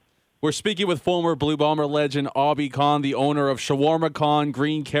up with. We're speaking with former Blue Bomber legend Obby Khan, the owner of Shawarma Khan,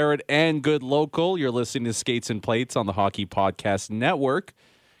 Green Carrot, and Good Local. You're listening to Skates and Plates on the Hockey Podcast Network.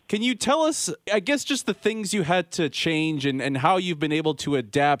 Can you tell us, I guess, just the things you had to change and how you've been able to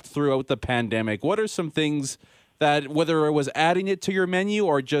adapt throughout the pandemic? What are some things that, whether it was adding it to your menu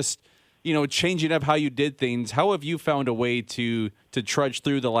or just, you know, changing up how you did things, how have you found a way to trudge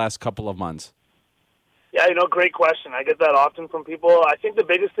through the last couple of months? Yeah, you know, great question. I get that often from people. I think the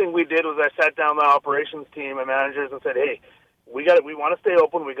biggest thing we did was I sat down with the operations team and managers and said, hey, we want to stay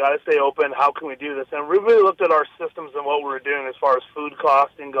open. We got to stay open. How can we do this? And we really looked at our systems and what we were doing as far as food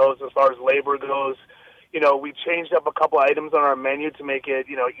costing goes, as far as labor goes. You know, we changed up a couple items on our menu to make it,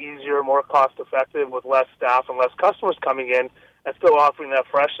 you know, easier, more cost-effective with less staff and less customers coming in and still offering that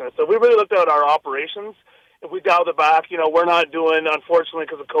freshness. So we really looked at our operations. If we dialed it back, you know, we're not doing, unfortunately,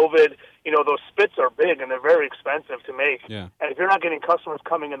 because of COVID, you know, those spits are big and they're very expensive to make. Yeah. And if you're not getting customers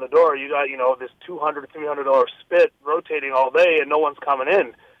coming in the door, you got, you know, this $200, $300 spit rotating all day and no one's coming in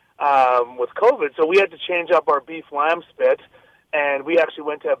with COVID. So we had to change up our beef lamb spit, and we actually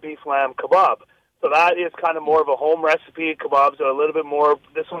went to a beef lamb kebab. So that is kind of more of a home recipe. Kebabs are a little bit more,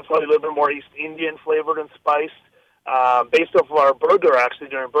 this one's probably a little bit more East Indian flavored and spiced. Based off of our burger, actually,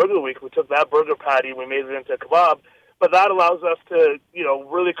 during Burger Week, we took that burger patty, we made it into a kebab. But that allows us to, you know,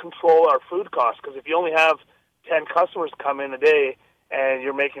 really control our food costs. Because if you only have 10 customers come in a day and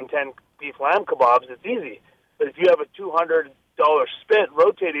you're making 10 beef lamb kebabs, it's easy. But if you have a $200 spit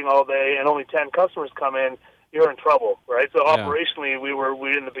rotating all day and only 10 customers come in, you're in trouble, right? So operationally, we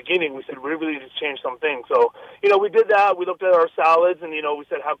in the beginning, we said, we really need to change some things. So, you know, we did that. We looked at our salads, and, you know, we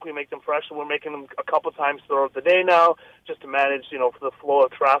said, how can we make them fresh? And we're making them a couple times throughout the day now, just to manage, you know, for the flow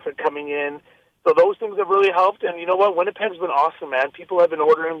of traffic coming in. So those things have really helped. And you know what? Winnipeg's been awesome, man. People have been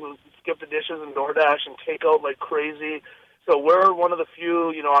ordering Skip the Dishes and DoorDash and takeout like crazy. So we're one of the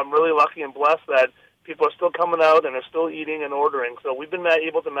few, you know, I'm really lucky and blessed that people are still coming out and are still eating and ordering. So we've been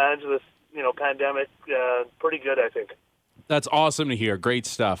able to manage this, you know, pandemic pretty good, I think. That's awesome to hear. Great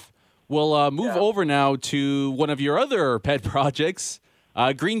stuff. We'll move over now to one of your other pet projects,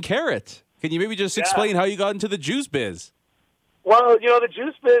 Green Carrot. Can you maybe just explain how you got into the juice biz? Well, you know, the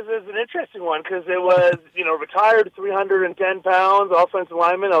juice biz is an interesting one because it was, you know, retired 310 pounds, offensive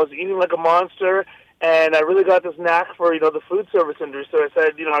lineman. I was eating like a monster. And I really got this knack for, you know, the food service industry. So I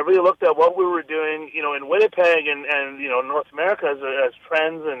said, you know, I really looked at what we were doing, you know, in Winnipeg and you know, North America as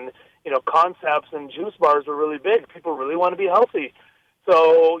trends and, you know, concepts, and juice bars were really big. People really want to be healthy.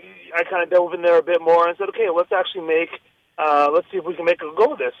 So I kind of dove in there a bit more and said, okay, let's actually let's see if we can make a go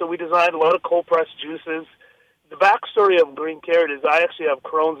with this. So we designed a lot of cold-pressed juices. The backstory of Green Carrot is I actually have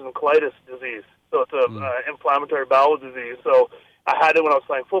Crohn's and colitis disease. So it's an inflammatory bowel disease. So I had it when I was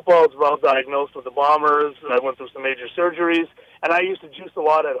playing football. I was well diagnosed with the Bombers. I went through some major surgeries, and I used to juice a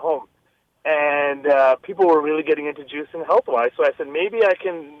lot at home. And people were really getting into juicing health-wise. So I said, maybe I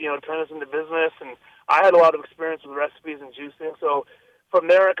can, you know, turn this into business. And I had a lot of experience with recipes and juicing. So from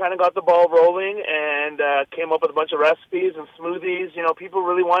there, I kind of got the ball rolling and came up with a bunch of recipes and smoothies. You know, people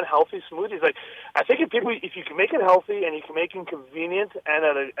really want healthy smoothies. Like, I think if you can make it healthy and you can make it convenient and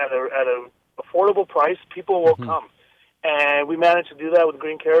at a affordable price, people will come. And we managed to do that with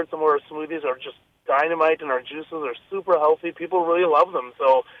Green Carrot. Some of our smoothies are just dynamite, and our juices are super healthy. People really love them.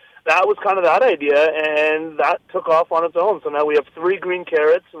 So that was kind of that idea, and that took off on its own. So now we have 3 Green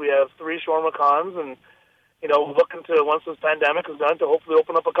Carrots, we have 3 Shawarma Khans, and, you know, looking to, once this pandemic is done, to hopefully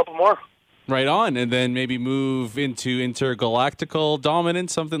open up a couple more. Right on, and then maybe move into intergalactical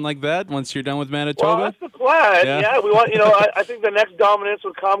dominance, something like that, once you're done with Manitoba? Well, that's the plan. Yeah, we want. I think the next dominance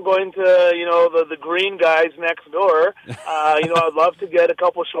would come going to the green guys next door. I'd love to get a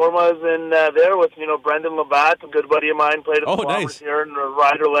couple shawarmas in there with Brendan Labatt, a good buddy of mine, played at the Bombers nice. here and a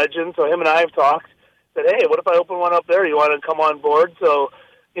rider legend. So him and I have talked. Said, hey, what if I open one up there? You want to come on board? So,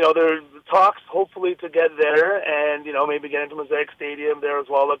 there's talks hopefully to get there and, maybe get into Mosaic Stadium there as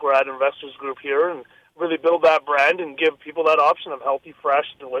well, like we're at Investors Group here, and really build that brand and give people that option of healthy, fresh,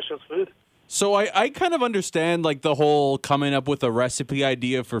 delicious food. So I kind of understand, like, the whole coming up with a recipe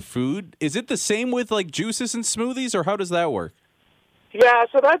idea for food. Is it the same with, like, juices and smoothies, or how does that work? Yeah,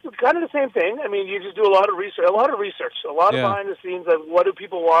 so that's kind of the same thing. I mean, you just do a lot of research, a lot of behind the scenes of what do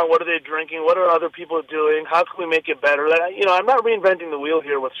people want, what are they drinking, what are other people doing, how can we make it better. I'm not reinventing the wheel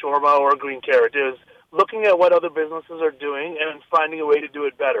here with shawarma or green carrot. It is looking at what other businesses are doing and finding a way to do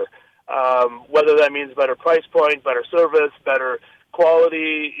it better. Whether that means better price point, better service, better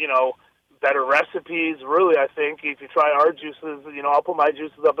quality, better recipes. Really, I think if you try our juices, I'll put my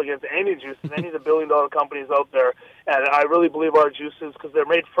juices up against any juices, any of the billion-dollar companies out there, and I really believe our juices because they're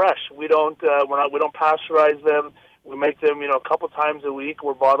made fresh. We don't pasteurize them. We make them, a couple times a week.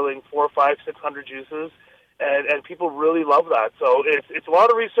 We're bottling 400, 500, 600 juices, and people really love that. So it's a lot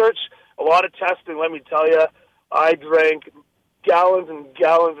of research, a lot of testing. Let me tell you, I drank gallons and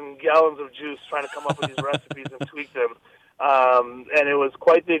gallons and gallons of juice trying to come up with these recipes and tweak them. And it was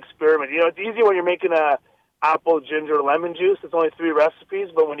quite the experiment. It's easy when you're making a apple, ginger, lemon juice. It's only 3 recipes,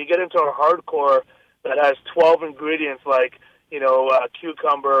 but when you get into a hardcore that has 12 ingredients like,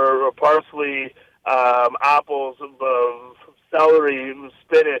 cucumber or parsley, apples, celery,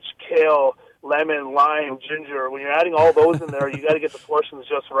 spinach, kale, lemon, lime, ginger, when you're adding all those in there, you got to get the portions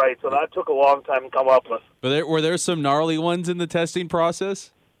just right. So that took a long time to come up with. Were there some gnarly ones in the testing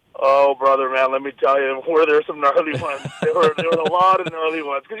process? Oh, brother, man, let me tell you, were there some gnarly ones? There were a lot of gnarly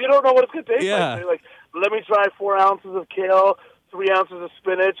ones because you don't know what it's going to taste like. You're like, let me try 4 ounces of kale, 3 ounces of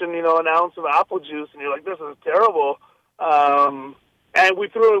spinach, and an ounce of apple juice, and you're like, this is terrible. And we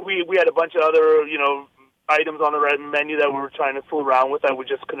had a bunch of other items on the menu that we were trying to fool around with that we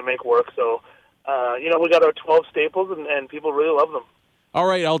just couldn't make work. So, we got our 12 staples, and people really love them. All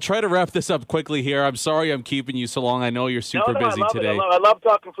right, I'll try to wrap this up quickly here. I'm sorry I'm keeping you so long. I know you're super busy today. I love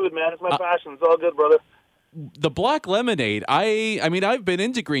talking food, man. It's my passion. It's all good, brother. The black lemonade, I mean, I've been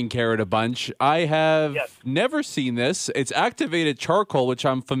into green carrot a bunch. I have never seen this. It's activated charcoal, which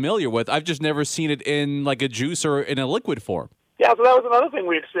I'm familiar with. I've just never seen it in like a juice or in a liquid form. Yeah, so that was another thing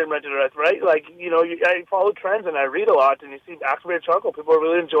we experimented with, right? Like, I follow trends and I read a lot, and you see activated charcoal. People are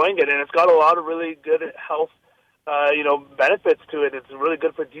really enjoying it, and it's got a lot of really good health benefits to it. It's really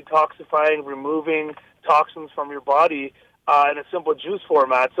good for detoxifying, removing toxins from your body in a simple juice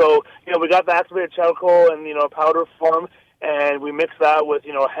format. So, we got the activated charcoal in, powder form, and we mix that with,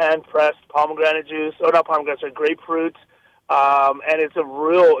 hand-pressed pomegranate juice, or not pomegranate, sorry, grapefruit, and it's a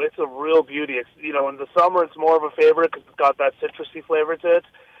real beauty. It's, in the summer it's more of a favorite because it's got that citrusy flavor to it.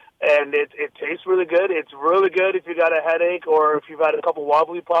 And it tastes really good. It's really good if you got a headache or if you've had a couple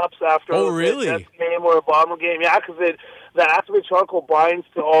wobbly pops after a Jets game or a Bomber game. Yeah, because the activated charcoal binds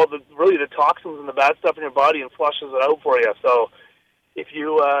to all the toxins and the bad stuff in your body and flushes it out for you. So if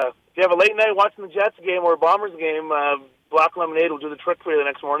you have a late night watching the Jets game or a Bombers game, black lemonade will do the trick for you the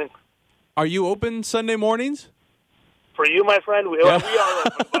next morning. Are you open Sunday mornings? For you, my friend, we are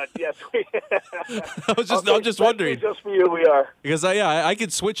open, but yes. I'm just wondering. Just for you, we are. Because I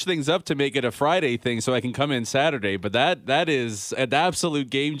could switch things up to make it a Friday thing, so I can come in Saturday. But that is an absolute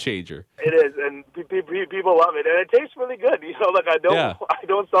game changer. It is, and people love it, and it tastes really good. I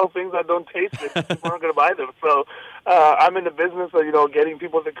don't sell things that don't taste it. People aren't going to buy them. So I'm in the business of getting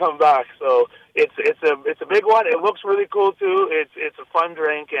people to come back. So it's a big one. It looks really cool too. It's a fun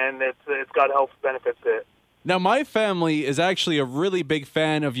drink, and it's got health benefits to it. Now, my family is actually a really big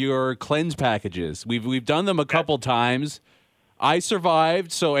fan of your cleanse packages. We've done them a couple times. I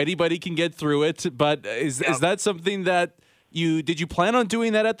survived, so anybody can get through it. But is that something that did you plan on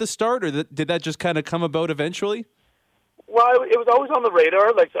doing that at the start, or did that just kind of come about eventually? Well, it was always on the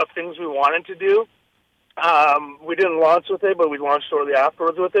radar, like of things we wanted to do. We didn't launch with it, but we launched shortly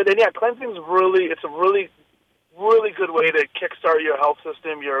afterwards with it. And cleansing is it's a really, really good way to kickstart your health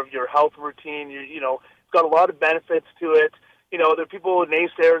system, your health routine. Got a lot of benefits to it. There are people,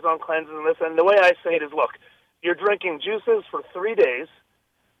 naysayers on cleansing and this, and the way I say it is, look, you're drinking juices for 3 days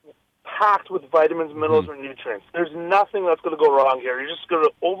packed with vitamins, minerals, and nutrients. There's nothing that's going to go wrong here. You're just going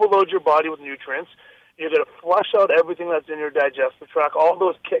to overload your body with nutrients. You're going to flush out everything that's in your digestive tract, all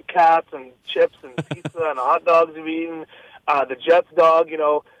those Kit Kats and chips and pizza and hot dogs you've eaten, the Jets dog,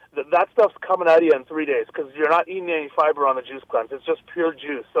 that stuff's coming out of you in 3 days because you're not eating any fiber on the juice cleanse. It's just pure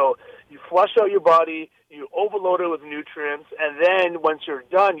juice. So you flush out your body, you overload it with nutrients, and then once you're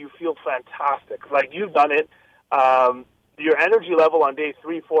done, you feel fantastic. Like, you've done it. Your energy level on day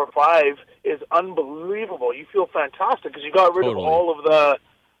 3, 4, 5 is unbelievable. You feel fantastic because you got rid of all of the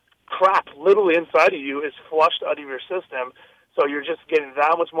crap literally inside of you is flushed out of your system. So you're just getting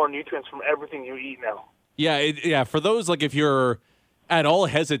that much more nutrients from everything you eat now. Yeah, for those, like, if you're at all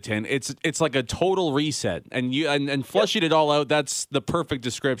hesitant, it's like a total reset, and flushing it all out, that's the perfect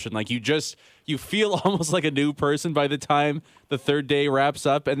description. Like, you feel almost like a new person by the time the third day wraps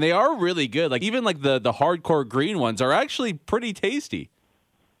up, and they are really good. Like, even like the hardcore green ones are actually pretty tasty.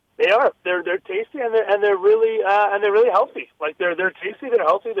 They are. They're tasty and they're really healthy. Like, they're tasty, they're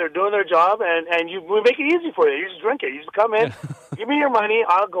healthy, they're doing their job, and we make it easy for you. You just drink it. You just come in, give me your money.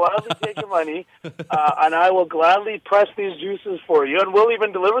 I'll gladly take your money, and I will gladly press these juices for you, and we'll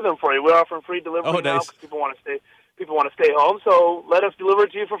even deliver them for you. We're offering free delivery now because people want to stay home. So let us deliver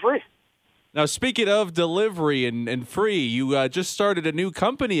it to you for free. Now, speaking of delivery and free, you just started a new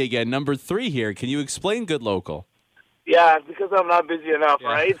company again, number 3 here. Can you explain Good Local? Yeah, because I'm not busy enough,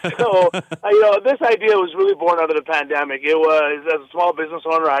 right? So, this idea was really born out of the pandemic. It was, as a small business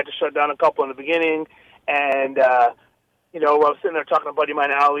owner, I had to shut down a couple in the beginning, and, I was sitting there talking to a buddy of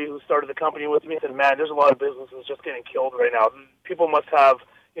mine, Ali, who started the company with me, and said, man, there's a lot of businesses just getting killed right now. People must have,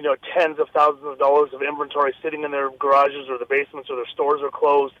 tens of thousands of dollars of inventory sitting in their garages or the basements or their stores are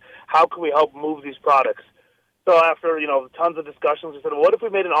closed. How can we help move these products? So after, tons of discussions, we said, well, what if we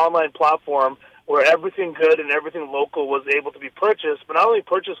made an online platform where everything good and everything local was able to be purchased, but not only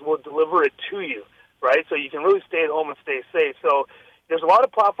purchased, we'll deliver it to you, right? So you can really stay at home and stay safe. So there's a lot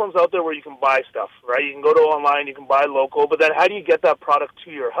of platforms out there where you can buy stuff, right? You can go to online, you can buy local, but then how do you get that product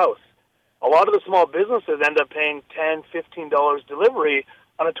to your house? A lot of the small businesses end up paying $10, $15 delivery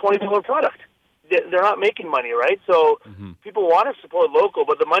on a $20 product. They're not making money, right? So people want to support local,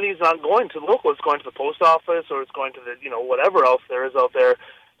 but the money's not going to local. It's going to the post office or it's going to the, whatever else there is out there.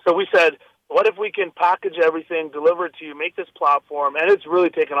 So we said, what if we can package everything, deliver it to you, make this platform, and it's really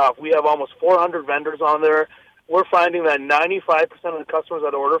taken off. We have almost 400 vendors on there. We're finding that 95% of the customers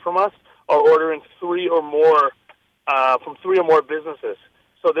that order from us are ordering 3 or more from 3 or more businesses.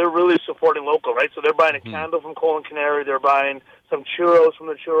 So they're really supporting local, right? So they're buying a candle from Cole and Canary, they're buying some churros from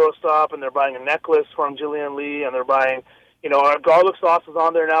the Churro Stop, and they're buying a necklace from Jillian Lee, and they're buying, our garlic sauce is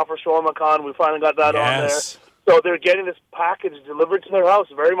on there now for Shawarma Khan. We finally got that on there. So they're getting this package delivered to their house,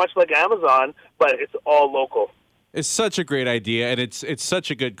 very much like Amazon, but it's all local. It's such a great idea, and it's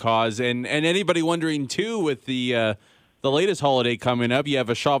such a good cause. And anybody wondering, too, with the latest holiday coming up, you have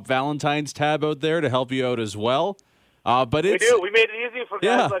a Shop Valentine's tab out there to help you out as well. But we do. We made it easy for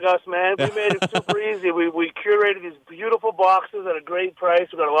guys like us, man. We made it super easy. We curated these beautiful boxes at a great price.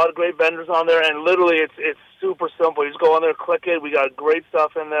 We got a lot of great vendors on there, and literally it's super simple. You just go on there, click it. We got great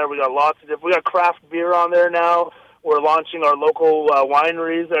stuff in there. We got lots of different. We got craft beer on there now. We're launching our local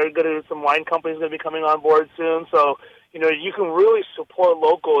wineries. Some wine companies going to be coming on board soon. So you can really support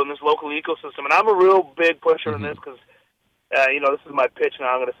local in this local ecosystem. And I'm a real big pusher in this because this is my pitch now.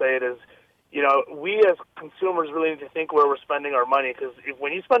 I'm going to say it is. We as consumers really need to think where we're spending our money, because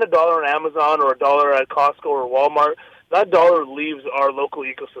when you spend $1 on Amazon or $1 at Costco or Walmart, that dollar leaves our local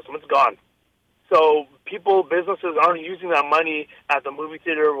ecosystem. It's gone. So businesses aren't using that money at the movie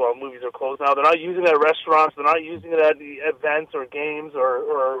theater. Well, movies are closed now. They're not using it at restaurants. They're not using it at the events or games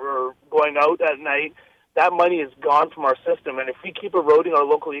or going out at night. That money is gone from our system. And if we keep eroding our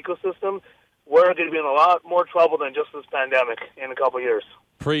local ecosystem, we're going to be in a lot more trouble than just this pandemic in a couple of years.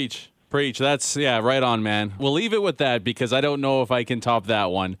 Preach. That's right on, man. We'll leave it with that because I don't know if I can top that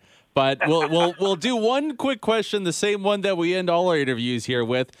one. But we'll do one quick question, the same one that we end all our interviews here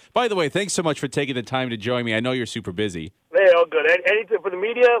with. By the way, thanks so much for taking the time to join me. I know you're super busy. Hey, all good. Anything for the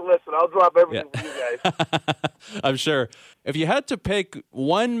media? Listen, I'll drop everything for you guys. I'm sure. If you had to pick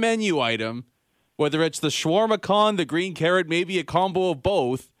one menu item, whether it's the Shawarma Khan, the green carrot, maybe a combo of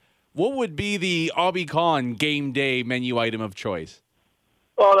both, what would be the Abi Khan game day menu item of choice?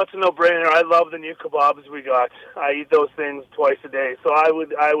 Oh, that's a no-brainer. I love the new kebabs we got. I eat those things twice a day. So I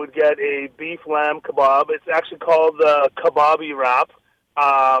would get a beef lamb kebab. It's actually called the kebabi wrap.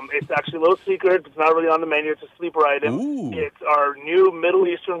 It's actually a little secret. It's not really on the menu. It's a sleeper item. Ooh. It's our new Middle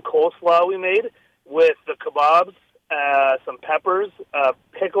Eastern coleslaw we made with the kebabs, some peppers,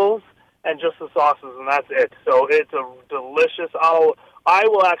 pickles, and just the sauces, and that's it. So it's a delicious. I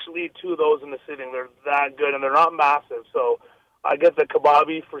will actually eat 2 of those in the sitting. They're that good, and they're not massive. So I get the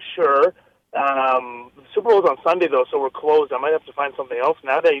kebabi for sure. Super Bowl's on Sunday, though, so we're closed. I might have to find something else.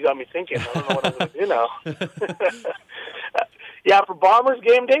 Now that you got me thinking, I don't know what I'm going to do now. Yeah, for Bombers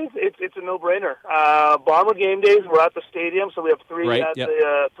game days, it's a no-brainer. Bomber game days, we're at the stadium, so we have three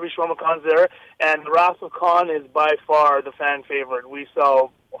three shawarma khans there, and the Ras of Khan is by far the fan favorite. We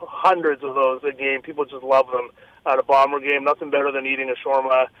sell hundreds of those a game. People just love them at a Bomber game. Nothing better than eating a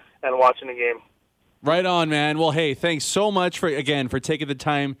shawarma and watching a game. Right on, man. Well, hey, thanks so much for taking the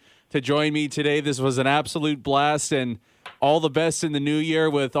time to join me today. This was an absolute blast, and all the best in the new year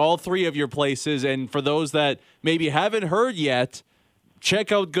with all three of your places. And for those that maybe haven't heard yet,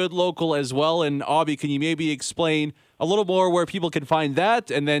 check out Good Local as well. And Abhi, can you maybe explain a little more where people can find that,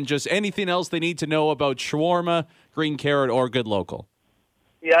 and then just anything else they need to know about shawarma, Green Carrot, or Good Local?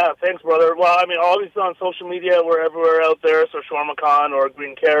 Yeah, thanks, brother. Well, I mean, obviously on social media, we're everywhere out there, so Shawarma Khan or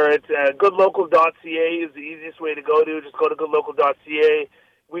Green Carrot. Goodlocal.ca is the easiest way to go to. Just go to goodlocal.ca.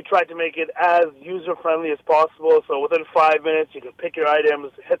 We tried to make it as user-friendly as possible, so within 5 minutes, you can pick your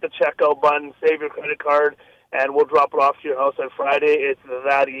items, hit the checkout button, save your credit card, and we'll drop it off to your house on Friday. It's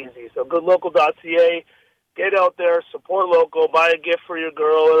that easy. So goodlocal.ca. Get out there, support local, buy a gift for your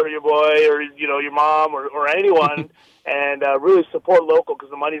girl or your boy or, your mom or anyone, and really support local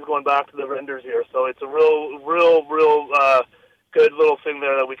because the money's going back to the vendors here. So it's a real good little thing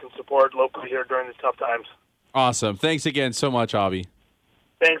there that we can support locally here during these tough times. Awesome. Thanks again so much, Abhi.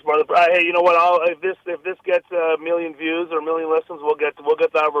 Thanks, brother. Hey, you know what? If this gets a million views or a million listens, we'll get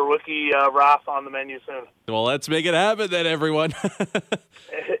that Wiki Wrath on the menu soon. Well, let's make it happen then, everyone.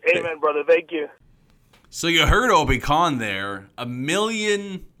 Amen, brother. Thank you. So you heard Obi Khan there. 1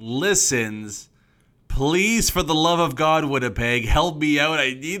 million listens. Please, for the love of God, Winnipeg, help me out.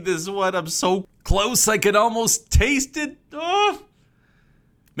 I need this one. I'm so close I can almost taste it. Oh.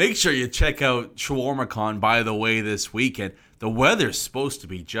 Make sure you check out Shawarma Khan, by the way, this weekend. The weather's supposed to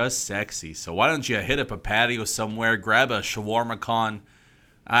be just sexy, so why don't you hit up a patio somewhere, grab a Shawarma Khan.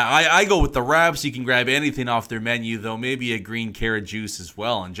 I go with the wraps. You can grab anything off their menu, though, maybe a green carrot juice as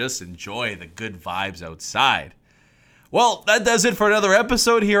well, and just enjoy the good vibes outside. Well, that does it for another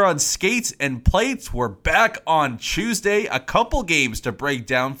episode here on Skates and Plates. We're back on Tuesday. A couple games to break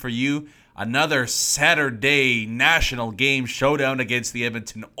down for you. Another Saturday national game showdown against the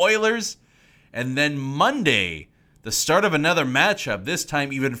Edmonton Oilers. And then Monday, the start of another matchup, this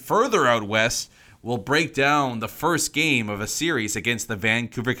time even further out west. We'll break down the first game of a series against the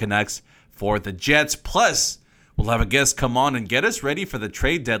Vancouver Canucks for the Jets. Plus, we'll have a guest come on and get us ready for the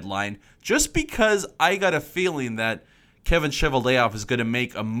trade deadline, just because I got a feeling that Kevin Cheveldayoff is going to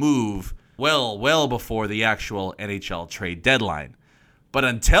make a move well before the actual NHL trade deadline. But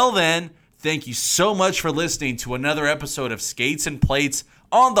until then, thank you so much for listening to another episode of Skates and Plates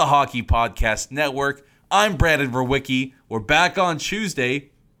on the Hockey Podcast Network. I'm Brandon Verwicki. We're back on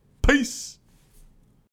Tuesday. Peace.